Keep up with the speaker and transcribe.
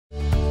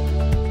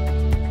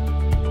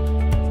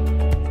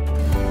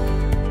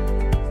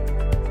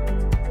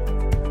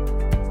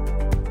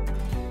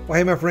Well,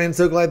 hey, my friend,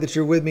 so glad that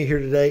you're with me here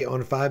today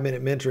on 5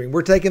 Minute Mentoring.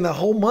 We're taking the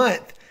whole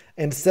month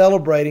and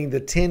celebrating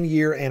the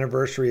 10-year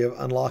anniversary of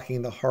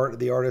Unlocking the Heart of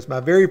the Artist. My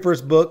very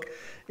first book.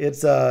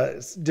 It's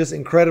just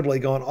incredibly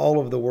gone all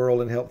over the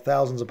world and helped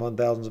thousands upon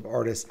thousands of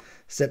artists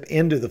step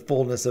into the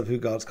fullness of who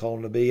God's called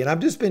them to be. And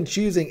I've just been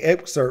choosing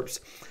excerpts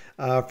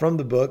from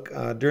the book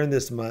during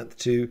this month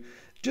to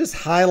just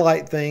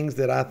highlight things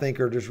that I think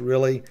are just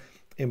really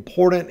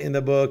important in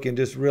the book and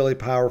just really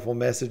powerful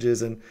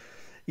messages. And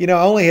I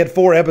only had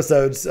 4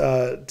 episodes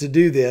to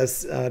do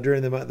this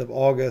during the month of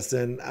August,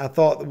 and I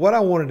thought what I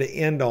wanted to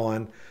end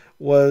on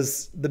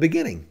was the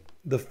beginning,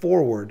 the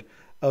foreword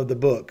of the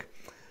book.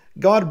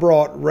 God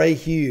brought Ray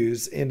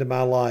Hughes into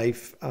my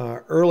life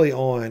early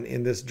on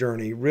in this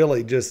journey,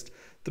 really just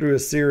through a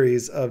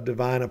series of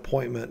divine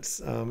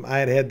appointments. I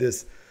had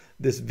this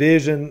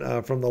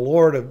vision from the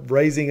Lord of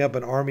raising up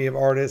an army of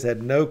artists,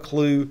 had no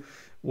clue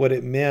what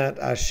it meant.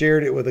 I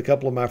shared it with a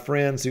couple of my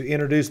friends who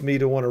introduced me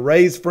to one of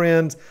Ray's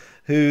friends,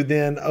 who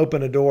then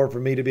opened a door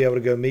for me to be able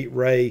to go meet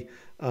Ray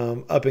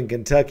up in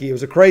Kentucky. It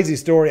was a crazy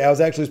story. I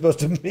was actually supposed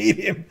to meet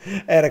him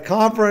at a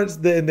conference,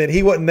 and then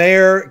he wasn't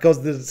there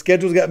because the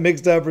schedules got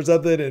mixed up or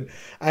something, and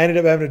I ended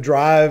up having to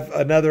drive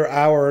another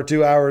hour or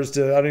 2 hours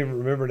to, I don't even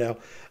remember now,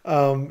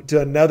 to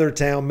another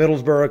town,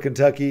 Middlesboro,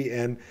 Kentucky,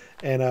 and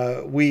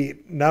we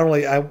not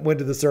only, I went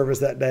to the service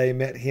that day,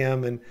 met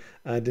him and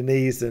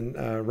Denise and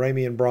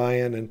Ramey and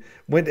Brian, and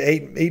went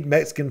to eat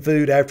Mexican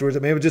food afterwards.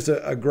 I mean, it was just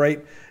a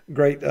great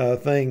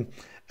thing.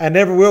 I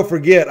never will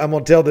forget. I'm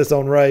going to tell this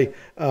on Ray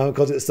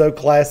because it's so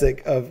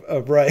classic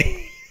of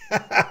Ray.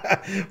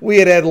 We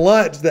had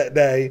lunch that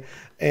day,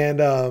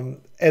 and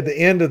at the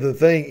end of the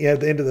thing, at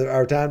the end of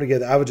our time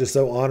together, I was just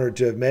so honored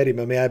to have met him.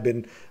 I mean, I've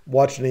been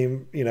watching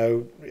him,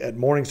 at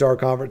Morningstar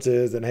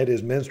conferences and had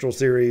his minstrel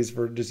series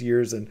for just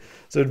years, and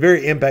so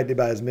very impacted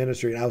by his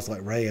ministry. And I was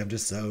like, Ray, I'm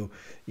just so,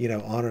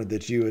 honored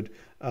that you would,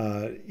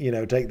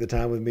 take the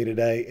time with me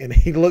today. And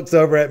he looks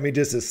over at me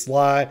just as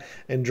sly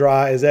and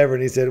dry as ever,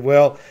 and he said,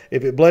 well,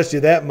 if it blessed you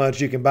that much,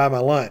 you can buy my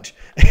lunch.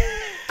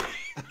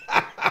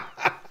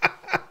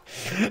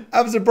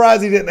 I'm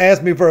surprised he didn't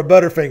ask me for a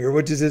Butterfinger,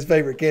 which is his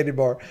favorite candy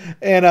bar.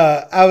 And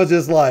I was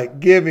just like,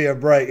 give me a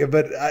break.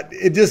 But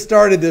it just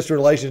started this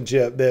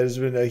relationship that has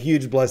been a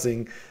huge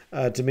blessing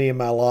to me in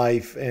my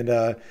life.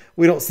 And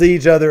we don't see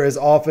each other as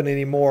often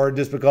anymore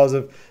just because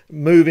of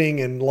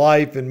moving and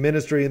life and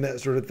ministry and that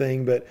sort of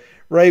thing. But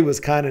Ray was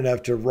kind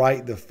enough to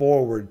write the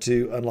foreword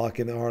to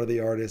Unlocking the Heart of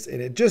the Artist.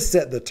 And it just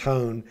set the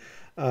tone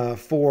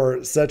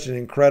for such an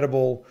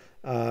incredible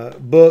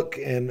book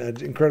and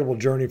an incredible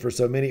journey for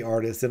so many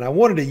artists. And I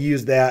wanted to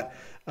use that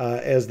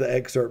as the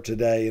excerpt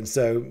today. And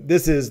so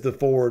this is the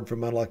foreword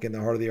from Unlocking the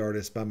Heart of the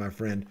Artist by my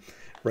friend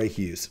Ray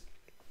Hughes.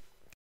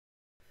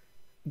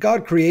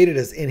 God created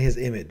us in his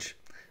image.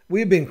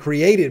 We have been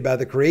created by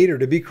the Creator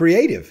to be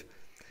creative.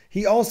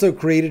 He also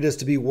created us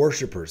to be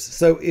worshipers.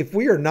 So if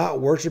we are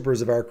not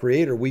worshipers of our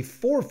Creator, we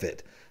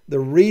forfeit the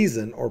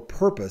reason or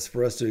purpose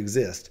for us to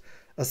exist,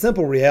 a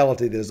simple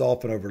reality that is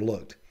often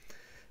overlooked.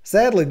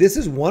 Sadly, this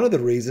is one of the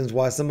reasons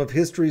why some of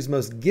history's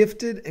most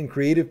gifted and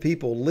creative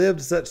people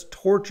lived such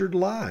tortured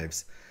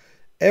lives.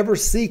 Ever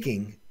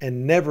seeking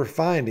and never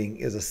finding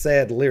is a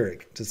sad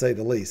lyric, to say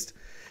the least.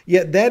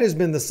 Yet that has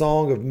been the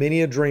song of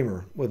many a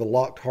dreamer with a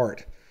locked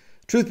heart.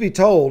 Truth be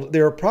told,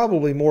 there are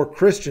probably more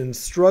Christians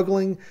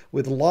struggling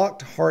with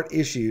locked heart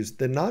issues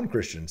than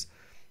non-Christians.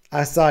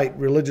 I cite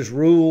religious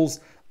rules,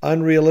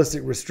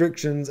 unrealistic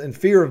restrictions, and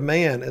fear of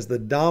man as the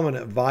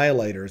dominant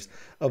violators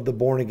of the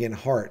born-again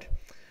heart.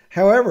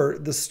 However,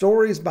 the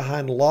stories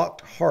behind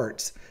locked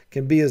hearts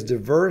can be as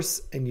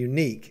diverse and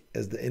unique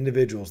as the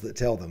individuals that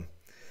tell them.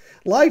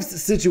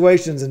 Life's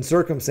situations and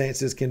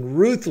circumstances can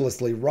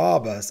ruthlessly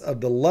rob us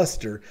of the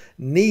luster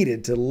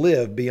needed to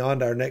live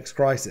beyond our next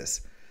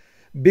crisis.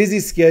 Busy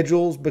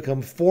schedules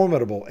become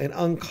formidable and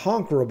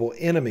unconquerable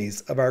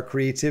enemies of our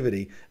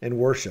creativity and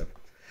worship.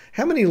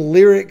 How many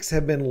lyrics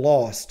have been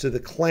lost to the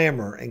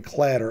clamor and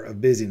clatter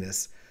of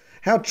busyness?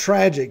 How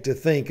tragic to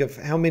think of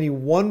how many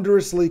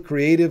wondrously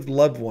creative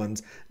loved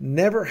ones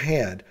never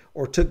had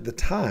or took the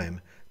time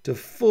to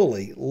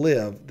fully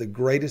live the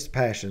greatest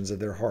passions of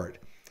their heart.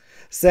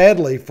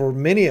 Sadly, for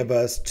many of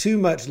us, too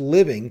much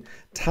living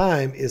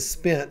time is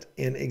spent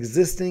in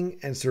existing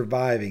and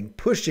surviving,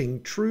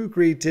 pushing true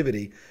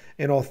creativity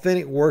and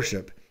authentic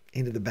worship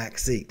into the back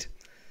seat.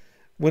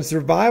 When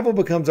survival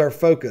becomes our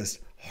focus,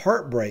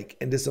 heartbreak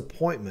and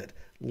disappointment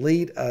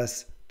lead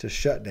us to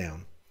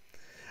shutdown.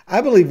 I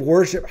believe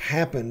worship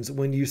happens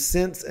when you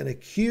sense an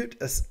acute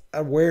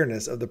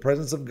awareness of the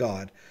presence of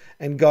God,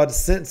 and God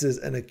senses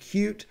an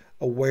acute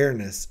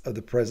awareness of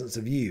the presence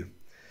of you.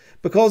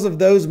 Because of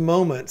those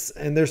moments,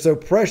 and they're so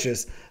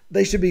precious,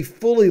 they should be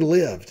fully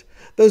lived.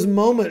 Those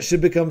moments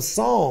should become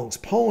songs,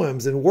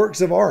 poems, and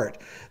works of art.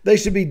 They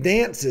should be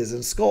dances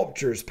and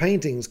sculptures,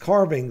 paintings,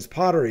 carvings,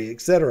 pottery,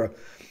 etc.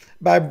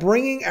 By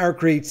bringing our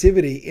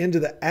creativity into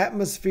the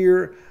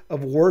atmosphere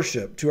of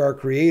worship to our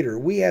Creator,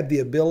 we have the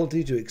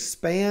ability to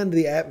expand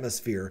the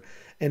atmosphere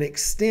and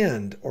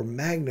extend or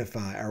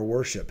magnify our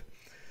worship.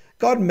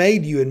 God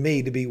made you and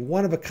me to be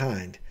one of a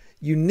kind.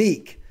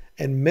 unique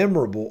and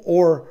memorable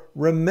or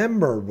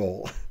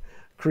rememberable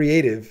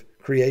creative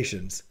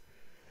creations.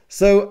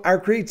 So our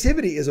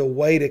creativity is a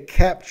way to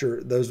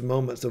capture those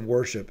moments of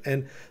worship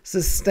and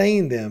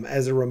sustain them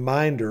as a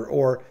reminder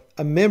or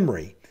a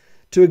memory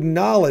to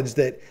acknowledge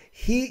that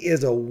He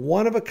is a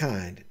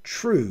one-of-a-kind,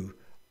 true,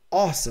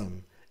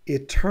 awesome,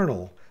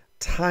 eternal,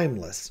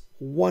 timeless,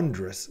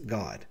 wondrous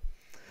God.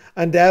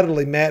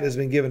 Undoubtedly, Matt has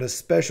been given a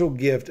special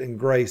gift and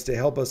grace to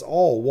help us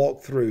all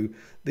walk through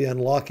the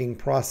unlocking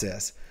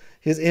process.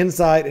 His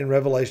insight and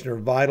revelation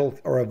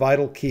are a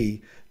vital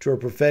key to a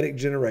prophetic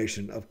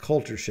generation of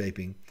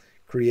culture-shaping,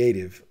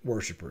 creative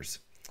worshipers.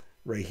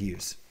 Ray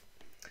Hughes.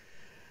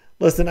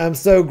 Listen, I'm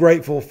so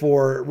grateful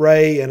for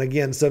Ray and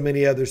again, so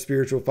many other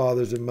spiritual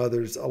fathers and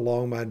mothers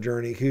along my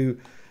journey who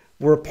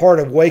were part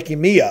of waking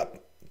me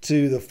up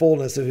to the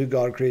fullness of who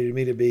God created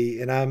me to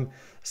be. And I'm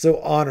so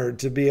honored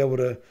to be able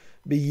to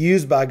be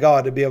used by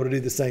God to be able to do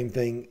the same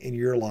thing in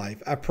your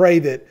life. I pray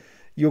that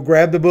you'll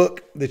grab the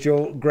book, that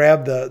you'll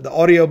grab the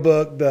audio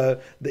book,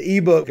 the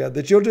ebook,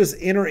 that you'll just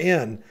enter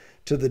in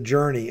to the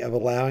journey of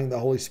allowing the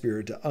Holy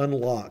Spirit to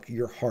unlock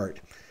your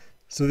heart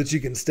so that you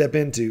can step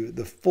into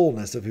the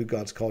fullness of who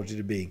God's called you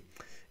to be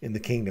in the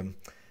kingdom.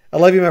 I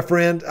love you, my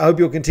friend. I hope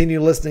you'll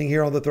continue listening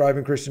here on the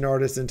Thriving Christian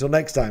Artist. Until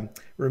next time,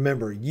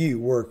 remember, you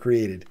were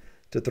created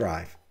to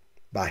thrive.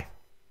 Bye.